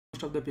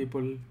most of the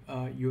people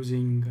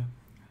using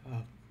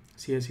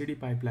CI/CD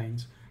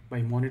pipelines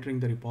by monitoring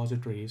the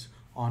repositories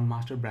on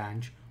master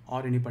branch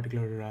or any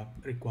particular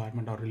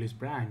requirement or release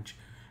branch,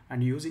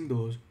 and using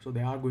those, so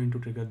they are going to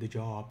trigger the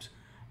jobs,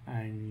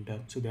 and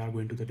so they are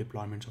going to the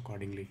deployments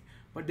accordingly.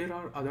 But there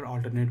are other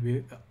alternate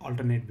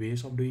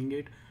ways of doing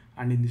it,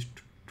 and in this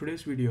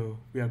today's video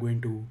we are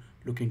going to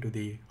look into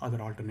the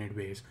other alternate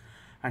ways.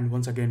 And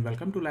once again,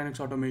 welcome to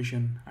Linux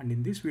Automation, and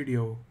in this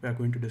video we are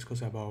going to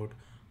discuss about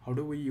how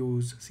do we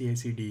use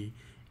CI/CD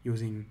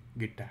using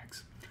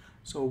Git-Tags.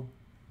 So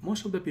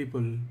most of the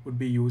people would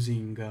be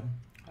using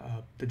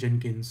the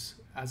Jenkins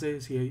as a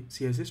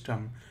CI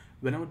system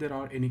whenever there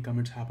are any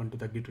commits happen to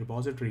the Git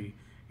repository,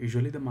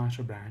 usually the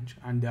master branch,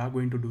 and they are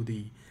going to do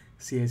the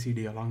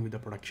CI/CD along with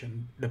the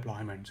production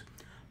deployments.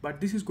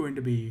 But this is going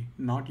to be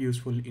not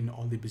useful in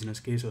all the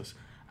business cases,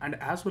 and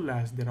as well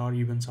as there are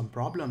even some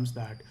problems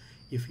that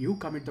if you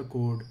commit the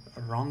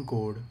wrong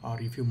code,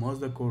 or if you merge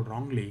the code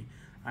wrongly,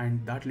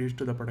 and that leads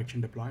to the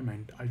production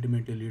deployment,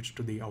 ultimately leads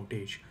to the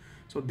outage.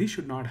 So this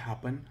should not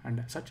happen,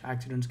 and such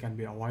accidents can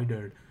be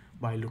avoided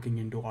by looking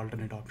into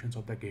alternate options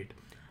of the Git.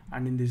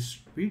 And in this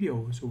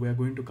video, so we are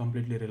going to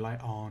completely rely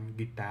on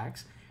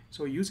Git-Tags.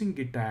 So using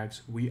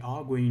Git-Tags, we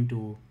are going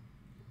to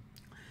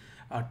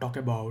talk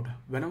about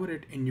whenever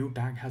a new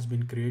tag has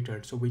been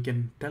created, so we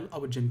can tell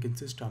our Jenkins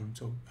system,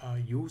 so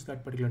use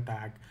that particular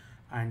tag,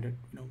 and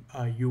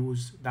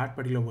use that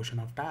particular version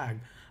of tag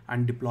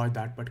and deploy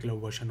that particular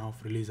version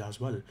of release as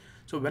well.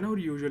 So whenever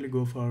you usually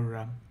go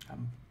for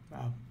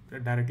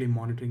directly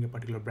monitoring a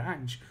particular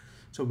branch,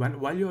 so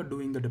while you are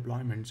doing the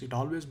deployments, it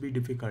always be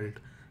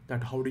difficult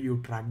that how do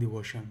you track the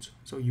versions.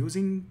 So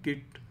using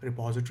Git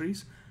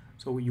repositories,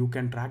 so you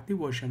can track the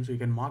versions, so you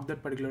can mark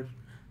that particular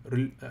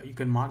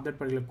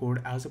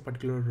code as a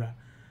particular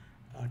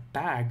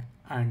tag,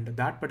 and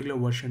that particular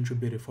version should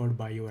be referred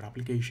by your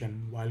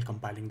application while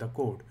compiling the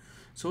code,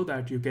 so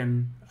that you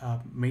can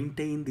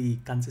maintain the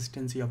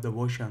consistency of the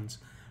versions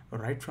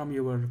right from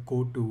your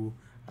code to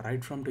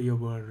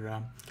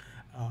your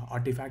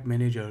artifact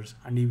managers,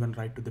 and even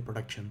right to the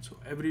production. So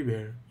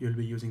everywhere you'll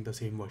be using the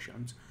same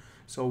versions.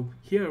 So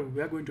here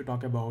we are going to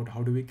talk about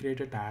how do we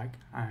create a tag,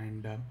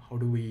 and how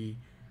do we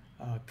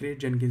create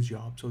Jenkins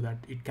job so that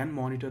it can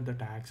monitor the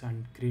tags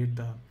and create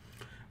the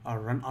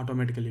run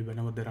automatically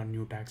whenever there are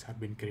new tags have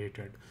been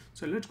created.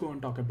 So let's go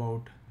and talk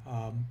about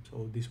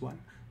so this one.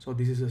 So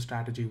this is a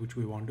strategy which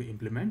we want to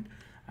implement,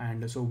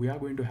 and so we are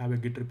going to have a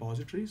Git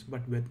repositories,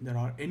 but when there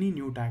are any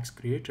new tags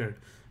created,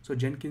 so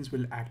Jenkins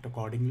will act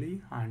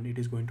accordingly, and it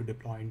is going to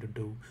deploy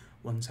into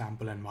one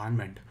sample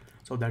environment.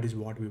 So that is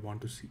what we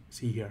want to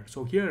see here.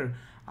 So here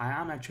I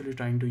am actually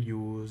trying to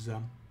use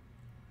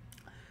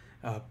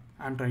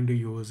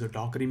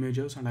Docker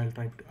images, and I'll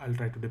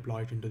try to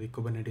deploy it into the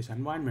Kubernetes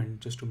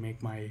environment just to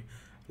make my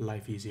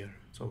life easier.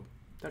 So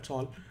that's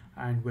all,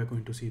 and we're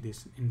going to see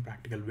this in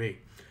practical way.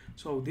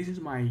 So this is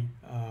my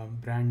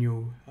brand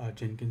new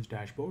Jenkins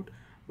dashboard.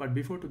 But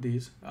before to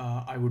this,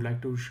 I would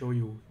like to show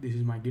you, this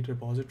is my Git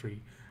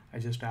repository. I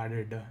just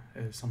added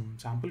some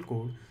sample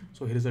code.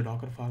 So here is a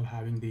Docker file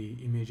having the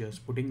images,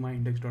 putting my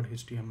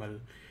index.html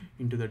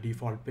into the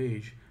default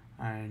page,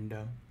 and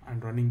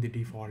running the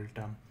default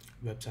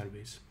web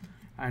service.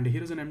 And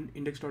here is an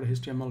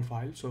index.html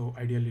file, so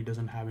ideally it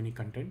doesn't have any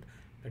content.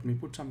 Let me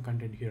put some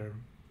content here.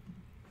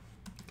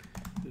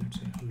 Let's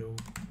say hello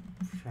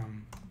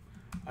from,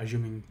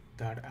 assuming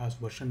that as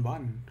version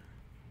 1.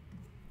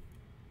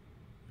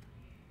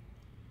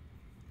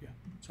 Yeah,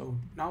 so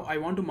now I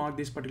want to mark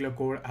this particular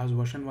code as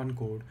version 1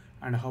 code,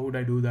 and how would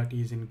I do that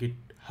is in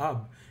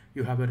GitHub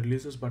you have a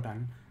releases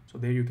button, so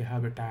there you can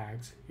have a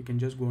tags. You can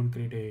just go and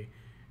create a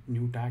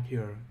new tag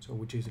here, so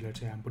which is, let's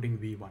say I'm putting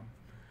v1,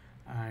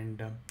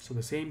 and so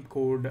the same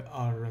code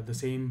or the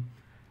same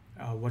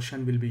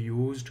version will be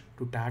used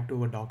to tag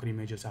to our Docker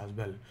images as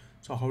well.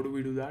 So how do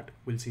we do that?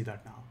 We'll see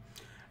that now.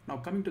 Now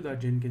coming to the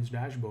Jenkins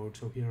dashboard,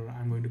 so here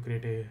I'm going to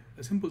create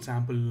a simple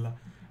sample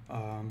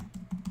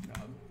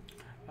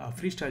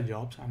freestyle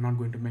jobs. I'm not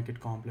going to make it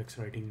complex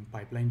writing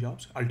pipeline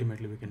jobs.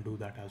 Ultimately we can do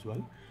that as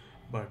well,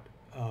 but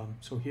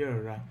so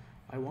here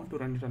I want to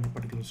run it on a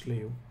particular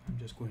slave. I'm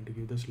just going to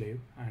give the slave,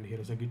 and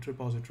here is a Git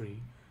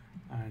repository,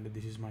 and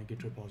this is my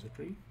Git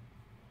repository.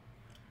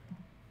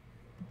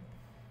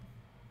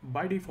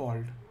 By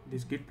default,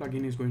 this Git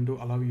plugin is going to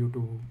allow you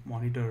to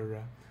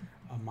monitor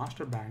a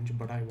master branch,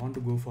 but I want to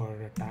go for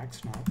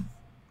tags now.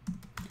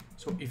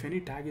 So if any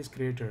tag is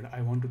created,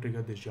 I want to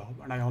trigger this job,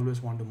 and I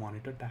always want to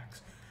monitor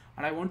tags,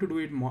 and I want to do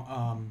it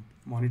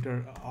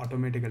monitor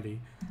automatically.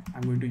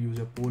 I'm going to use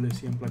a poll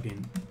SCM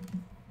plugin.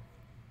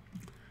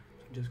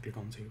 So just click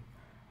on save,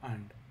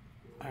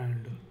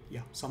 and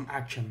yeah, some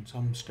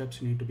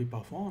steps need to be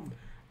performed,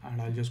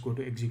 and I'll just go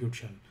to execute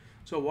shell.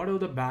 So whatever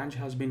the branch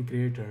has been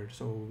created,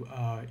 so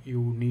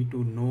you need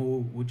to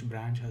know which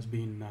branch has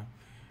been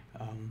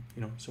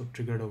so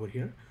triggered over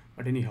here.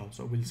 But anyhow,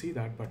 so we'll see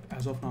that, but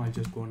as of now I'll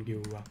just go and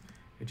give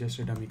just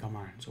a dummy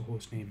command, so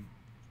host name,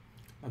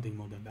 nothing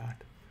more than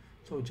that.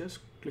 So just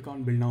click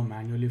on build now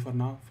manually for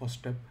now, first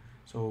step.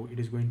 So it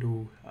is going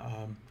to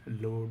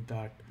load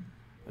that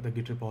the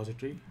Git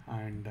repository,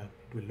 and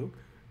it will look.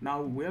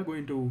 Now we are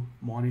going to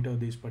monitor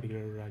this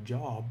particular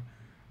job,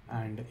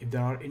 and if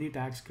there are any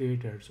tags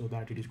created, so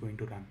that it is going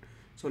to run.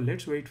 So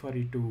let's wait for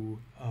it to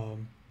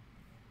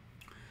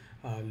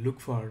look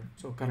for.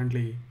 So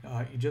currently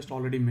it just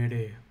already made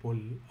a pull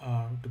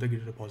to the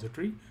Git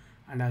repository,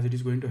 and as it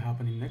is going to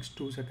happen in next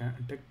 2 seconds,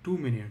 take 2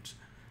 minutes.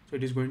 So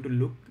it is going to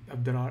look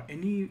if there are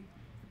any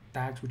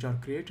tags which are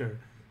created,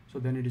 so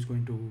then it is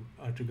going to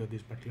trigger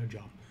this particular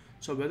job.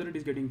 So whether it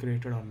is getting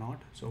created or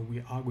not, so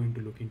we are going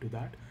to look into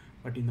that.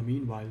 But in the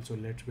meanwhile, so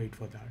let's wait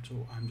for that.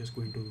 So I'm just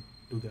going to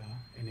do the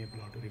enable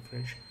auto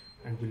refresh,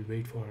 and we'll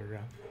wait for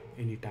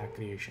any tag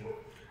creation.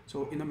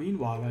 So in the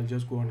meanwhile, I'll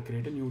just go and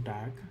create a new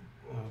tag.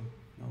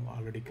 Now I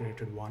already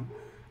created one.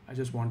 I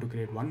just want to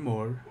create one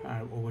more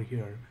over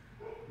here.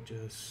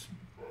 Just,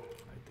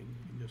 I think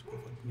we can just go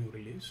for new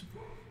release.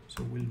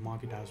 So we'll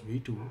mark it as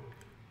v2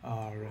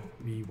 or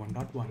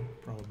v1.1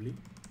 probably,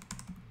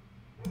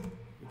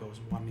 because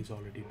one is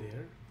already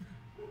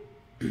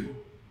there.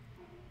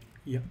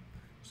 Yeah,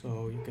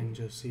 so you can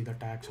just see the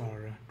tags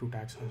are two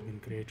tags has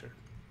been created.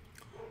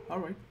 All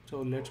right,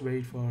 so let's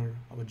wait for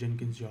our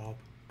Jenkins job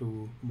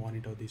to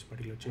monitor these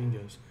particular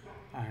changes,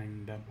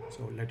 and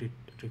so let it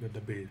trigger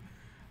the build.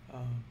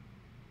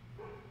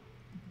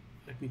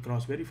 Let me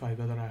cross verify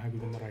whether I have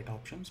given the right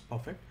options.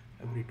 Perfect.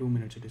 Every 2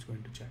 minutes it is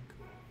going to check.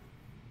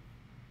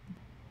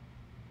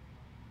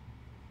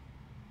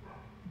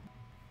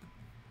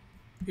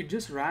 It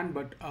just ran,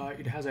 but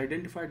it has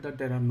identified that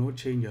there are no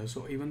changes.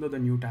 So even though the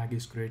new tag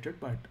is created,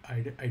 but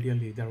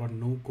ideally there are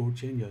no code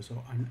changes.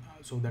 So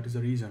so that is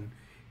the reason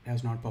it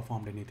has not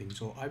performed anything.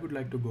 So I would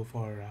like to go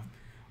for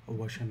a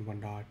version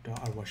 1 or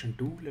version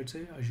 2. Let's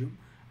say, assume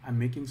I'm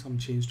making some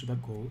change to the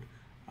code.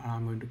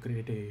 I'm going to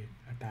create a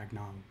tag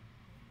now.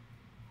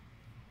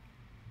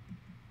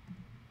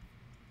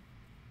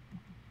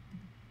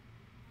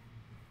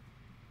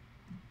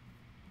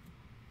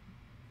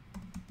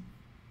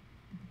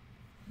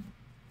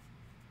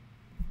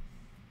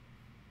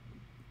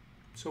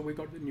 So we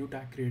got the new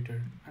tag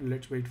created, and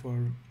let's wait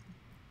for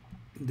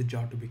the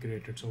job to be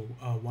created. So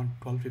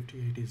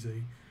 12:58 is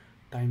the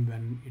time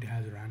when it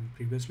has ran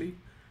previously,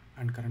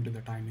 and currently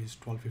the time is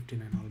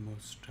 12:59,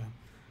 almost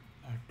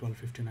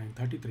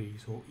 12:59:33.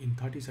 So in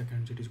 30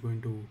 seconds it is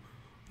going to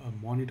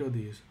monitor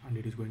this, and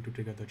it is going to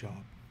trigger the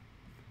job.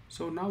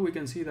 So now we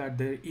can see that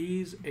there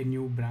is a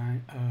new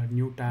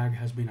tag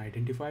has been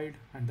identified,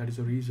 and that is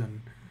the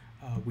reason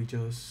we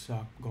just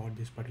got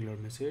this particular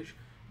message,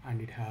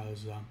 and it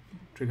has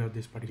triggered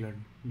this particular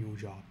new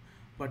job.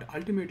 But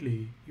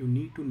ultimately you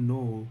need to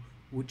know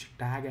which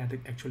tag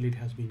actually it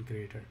has been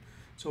created.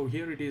 So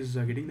here it is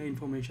getting the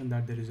information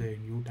that there is a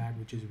new tag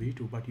which is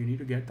v2, but you need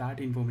to get that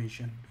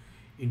information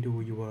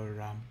into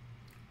your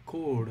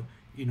code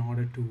in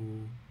order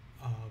to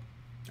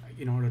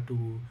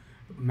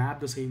map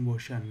the same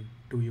version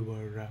to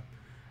your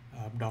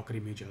Docker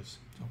images.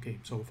 Okay,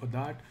 so for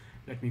that,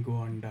 let me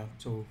go and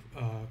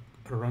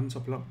run a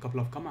couple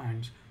of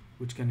commands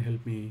which can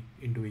help me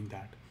in doing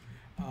that.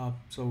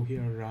 So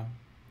here,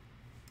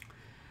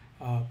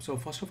 so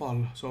first of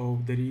all,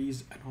 so there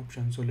is an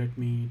option. So let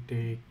me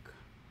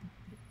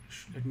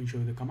show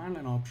you the command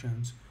line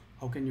options.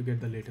 How can you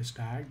get the latest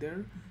tag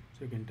there?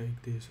 So you can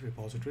take this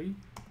repository. You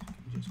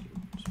can just give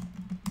this.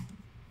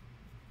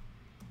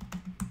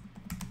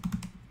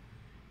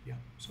 Yeah.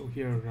 So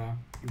here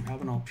you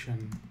have an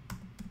option.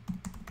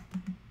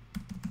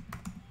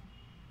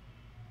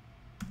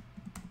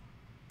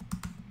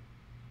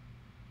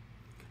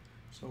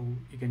 So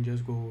you can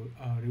just go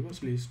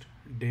reverse list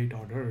date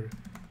order,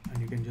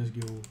 and you can just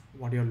give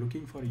what you're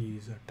looking for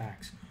is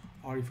tags.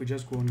 Or if you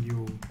just go and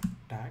give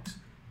tags,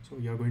 so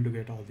you're going to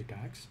get all the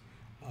tags,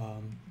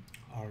 or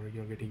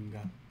you're getting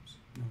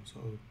so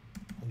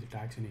all the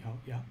tags anyhow.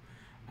 Yeah,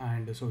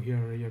 and so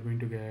here you're going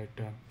to get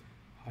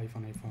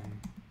hyphen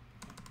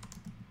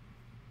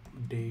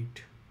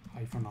date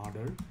hyphen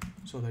order,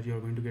 so that you're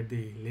going to get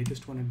the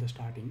latest one at the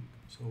starting.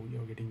 So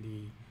you're getting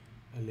the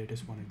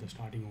latest one at the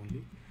starting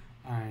only,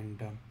 and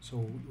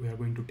so we are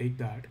going to take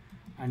that.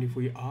 And if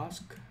we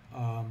ask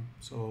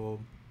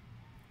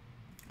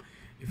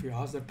if we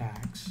ask the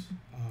tags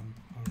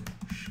or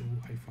show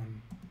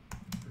hyphen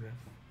ref,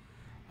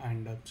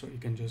 and so you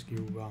can just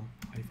give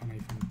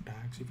hyphen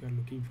tags if you are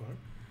looking for,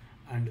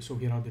 and so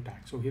here are the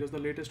tags. So here is the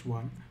latest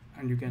one,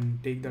 and you can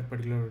take that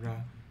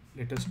particular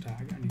latest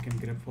tag, and you can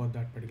grab for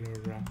that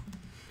particular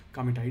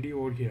commit ID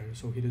over here.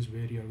 So here is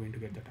where you are going to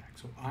get the tag.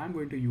 So I am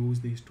going to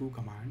use these two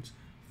commands,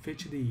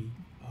 fetch the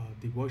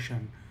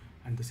version,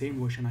 and the same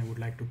version I would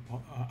like to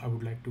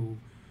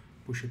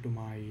push it to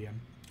my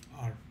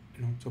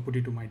so put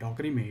it to my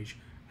Docker image,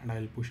 and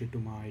I'll push it to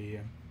my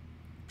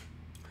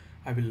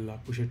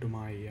push it to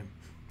my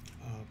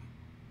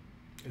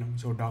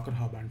so Docker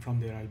Hub, and from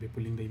there I'll be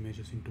pulling the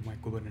images into my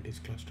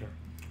Kubernetes cluster.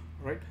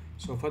 All right,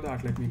 so for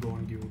that, let me go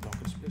and give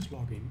Docker space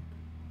login.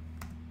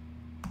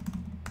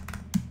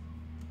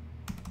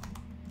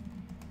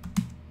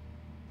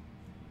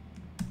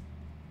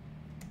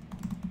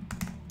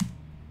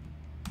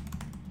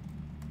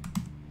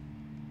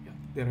 Yeah,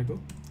 there I go.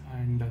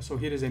 And so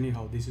here is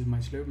anyhow, this is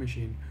my slave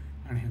machine,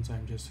 and hence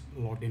I'm just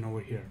logged in over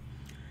here.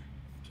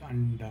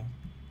 And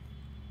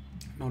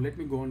now let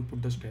me go and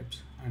put the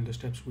steps, and the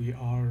steps we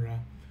are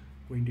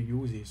going to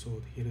use is,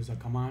 so here is a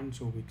command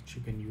so which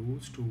you can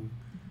use to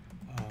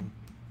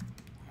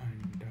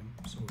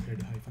so head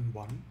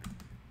 -1.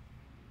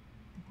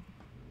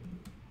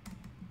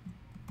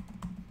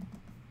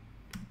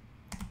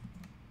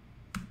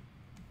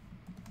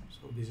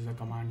 So this is a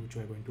command which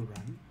we are going to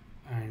run,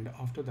 and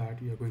after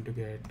that you are going to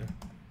get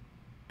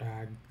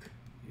tag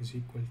is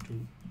equal to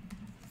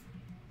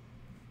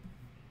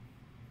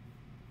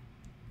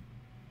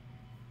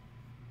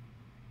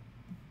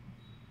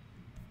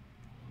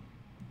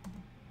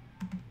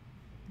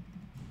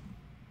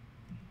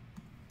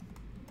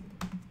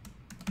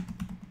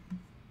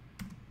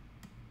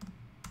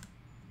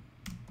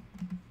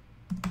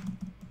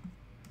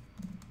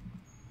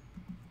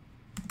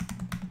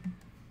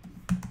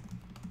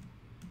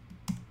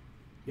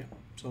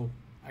so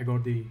I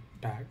got the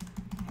tag,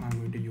 and I'm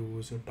going to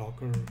use a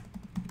docker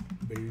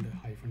build -t.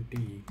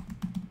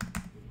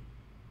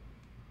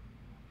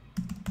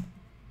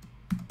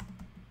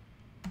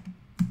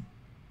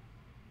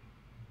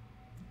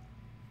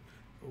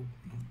 Oh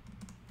no,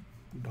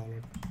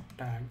 dollar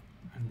tag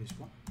and this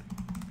one,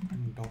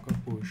 and docker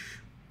push.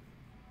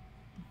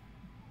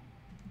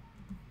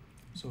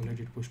 So let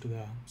it push to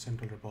the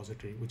central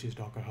repository, which is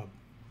Docker Hub.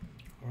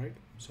 All right.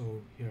 So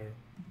here.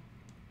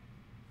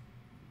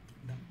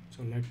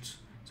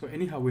 So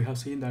anyhow, we have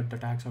seen that the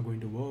tags are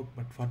going to work,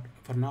 but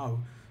for now,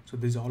 so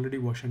this is already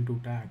version 2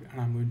 tag,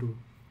 and I'm going to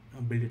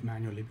build it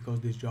manually because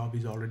this job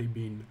is already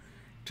been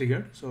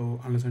triggered. So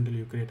unless until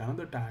you create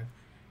another tag,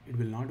 it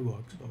will not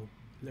work. So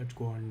let's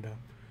go and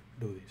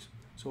do this.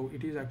 So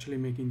it is actually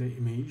making the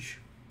image.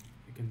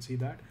 You can see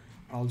that.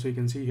 Also, you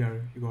can see here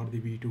you got the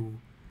v2,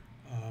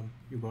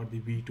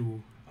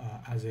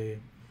 as a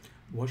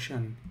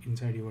version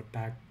inside your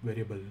tag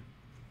variable.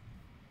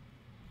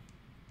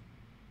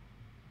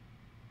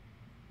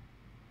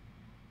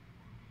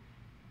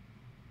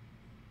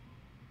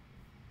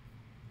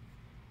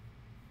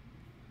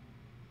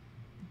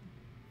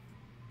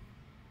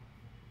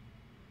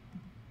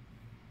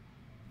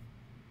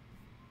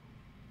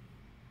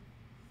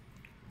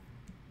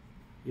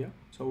 Yeah,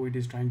 so it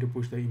is trying to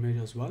push the image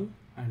as well,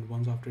 and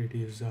once after it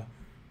is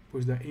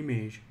push the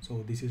image, so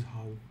this is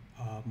how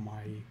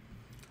my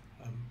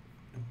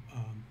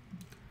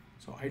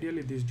so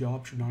ideally this job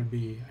should not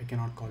be, I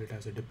cannot call it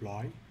as a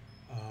deploy,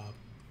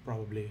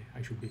 probably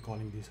I should be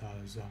calling this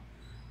as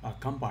a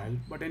compile,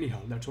 but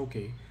anyhow that's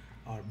okay,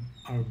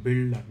 or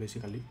build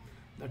basically,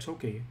 that's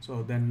okay. So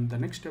then the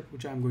next step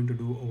which I'm going to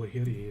do over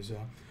here is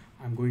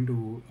I'm going to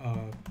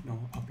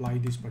apply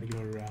this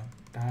particular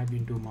tag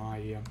into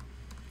my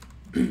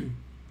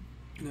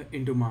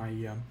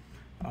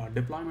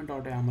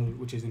deployment.yaml,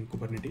 which is in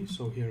Kubernetes.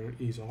 So here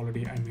is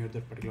already I made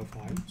that particular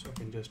file, so I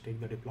can just take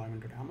the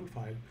deployment.yaml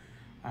file,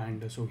 and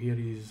so here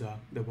is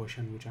the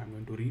version which I'm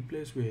going to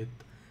replace with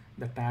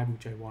the tag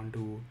which I want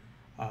to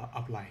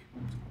apply.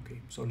 Okay,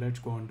 so let's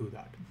go and do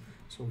that.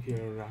 So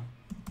here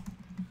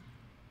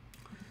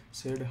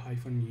sed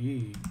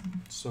 -e,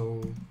 so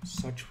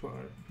search for,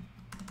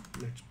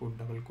 let's put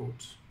double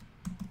quotes,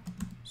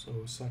 so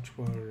search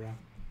for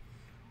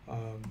a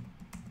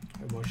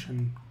version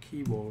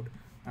keyword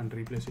and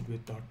replace it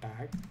with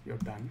 .tag.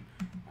 You're done,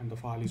 and the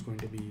file is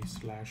going to be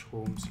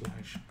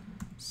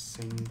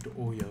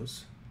 /home/saint-os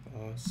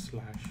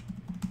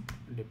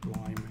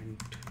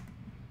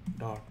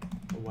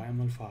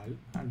 /deployment.yml file,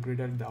 and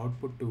redirect the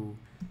output to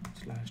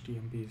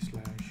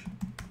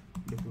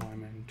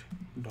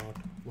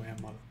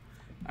 /tmp/deployment.yml,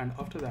 and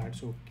after that,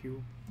 so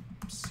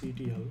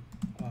kubectl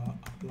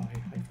apply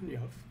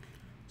 -f,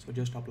 so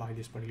just apply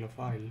this particular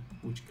file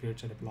which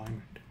creates a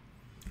deployment.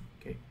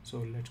 Okay, so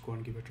let's go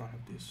and give a try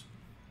of this,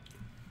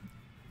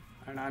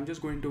 and I'm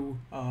just going to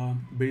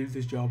build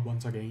this job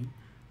once again,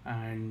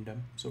 and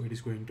so it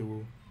is going to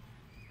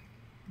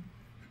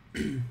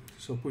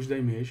so push the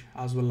image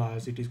as well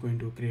as it is going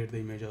to create the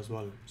image as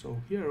well. So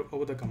here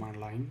over the command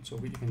line, so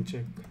we can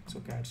check, so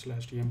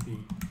cat/tmp,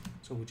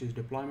 so which is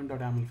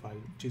deployment.yaml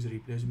file, which is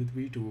replaced with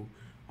v2,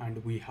 and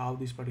we have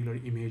this particular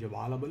image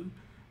available,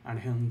 and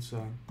hence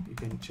you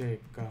can check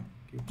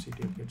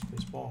kubectl gets the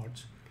spots,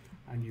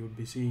 and you would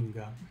be seeing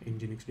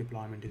Nginx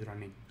deployment is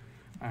running,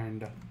 and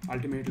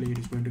ultimately it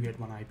is going to get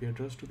one IP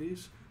address to this.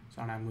 So,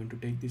 and I'm going to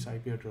take this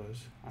IP address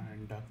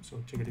and so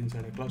check it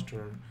inside a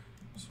cluster.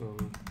 So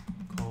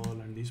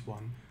call, and this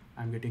one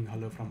I'm getting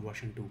hello from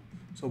version 2.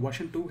 So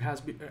version 2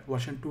 has been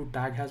version 2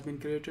 tag has been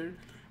created,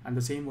 and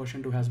the same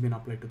version 2 has been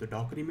applied to the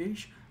Docker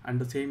image, and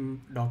the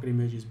same Docker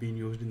image is being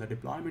used in the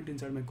deployment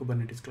inside my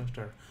Kubernetes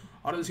cluster.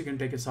 Or else you can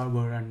take a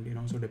server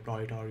and so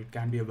deploy it, or it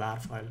can be a WAR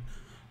file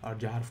or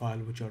jar file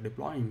which you're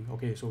deploying.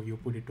 Okay, so you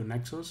put it to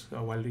Nexus.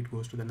 While it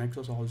goes to the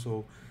Nexus,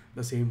 also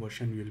the same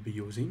version you'll be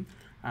using,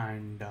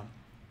 and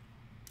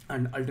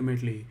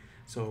ultimately,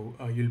 so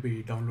you'll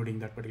be downloading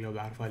that particular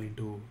WAR file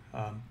into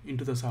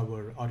the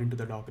server or into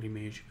the Docker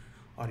image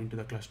or into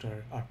the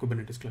cluster or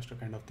Kubernetes cluster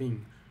kind of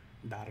thing,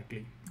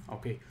 directly.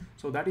 Okay,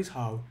 so that is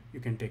how you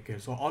can take care.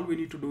 So all we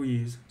need to do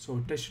is,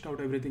 so test it out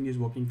everything is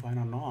working fine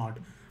or not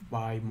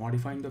by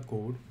modifying the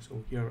code.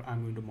 So here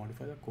I'm going to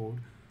modify the code,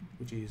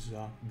 which is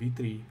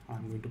v3.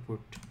 I'm going to put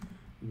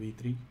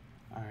v3,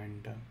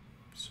 and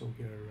so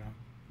here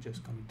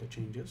just commit the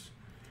changes.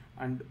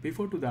 And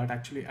before to that,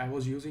 actually I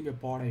was using a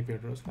pod IP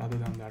address. Rather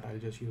than that, I'll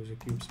just use a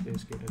cube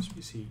space get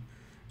svc.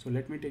 So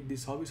let me take the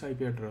service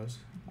IP address.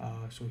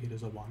 So here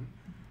is a one,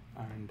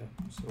 and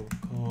so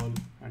call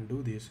and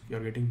do this. You're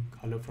getting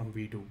hello from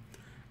v2.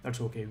 That's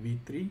okay.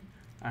 v3,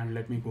 and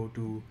let me go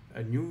to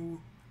a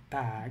new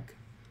tag.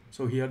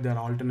 So here they're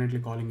alternately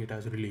calling it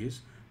as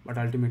release, but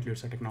ultimately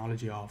it's a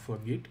technology of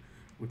Git,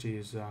 which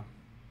is a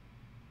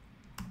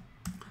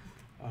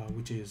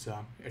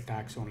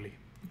tags only.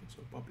 So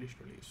publish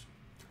release,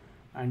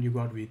 and you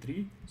got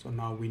v3. So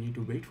now we need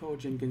to wait for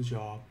Jenkins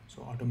job.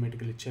 So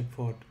automatically check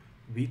for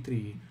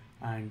v3,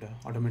 and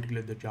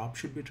automatically the job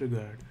should be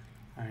triggered,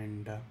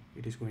 and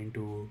it is going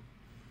to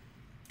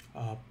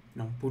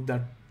put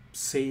that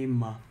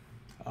same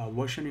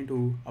version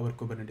into our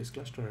Kubernetes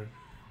cluster,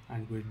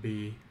 and we'll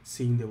be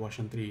seeing the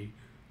version 3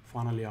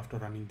 finally after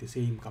running the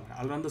same command.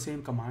 I'll run the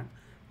same command,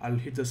 I'll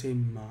hit the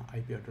same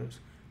IP address,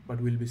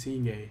 but we'll be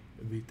seeing a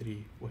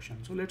v3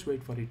 version. So let's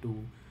wait for it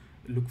to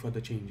look for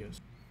the changes.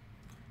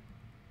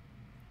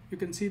 You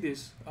can see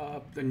this,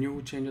 the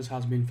new changes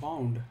has been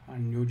found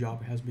and new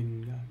job has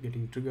been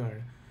getting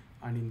triggered,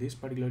 and in this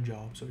particular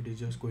job, so it is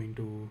just going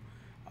to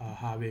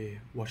have a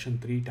version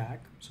 3 tag.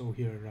 So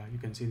here you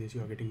can see this,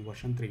 you are getting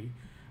version 3,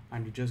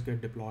 and it just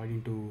get deployed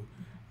into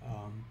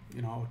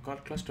our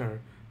cluster.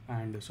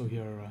 And so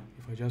here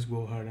if I just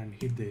go ahead and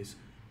hit this,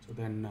 so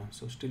then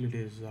so still it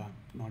is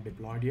not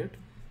deployed yet.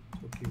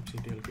 So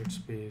kubectl get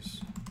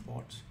space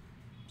pods,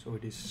 so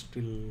it is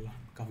still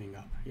coming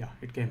up. Yeah,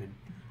 it came in.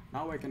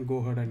 Now I can go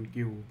ahead and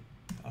give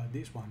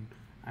this one.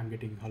 I'm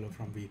getting hello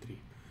from v3.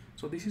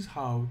 So this is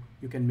how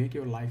you can make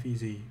your life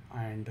easy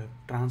and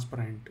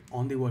transparent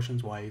on the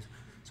versions wise.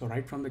 So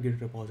right from the Git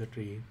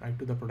repository right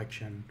to the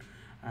production,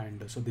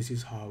 and so this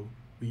is how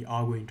we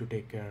are going to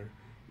take care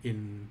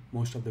in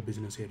most of the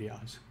business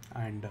areas.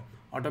 And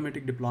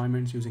automatic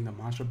deployments using the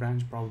master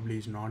branch probably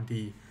is not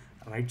the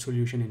right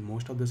solution in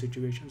most of the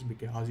situations,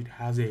 because it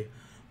has a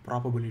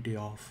probability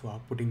of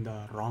putting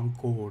the wrong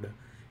code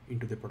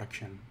into the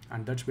production,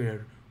 and that's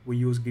where we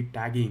use Git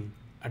tagging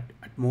at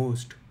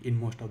most in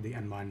most of the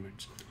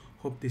environments.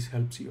 Hope this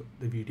helps you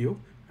the video,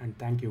 and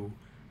thank you,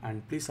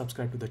 and please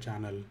subscribe to the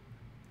channel,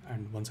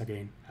 and once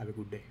again have a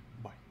good day.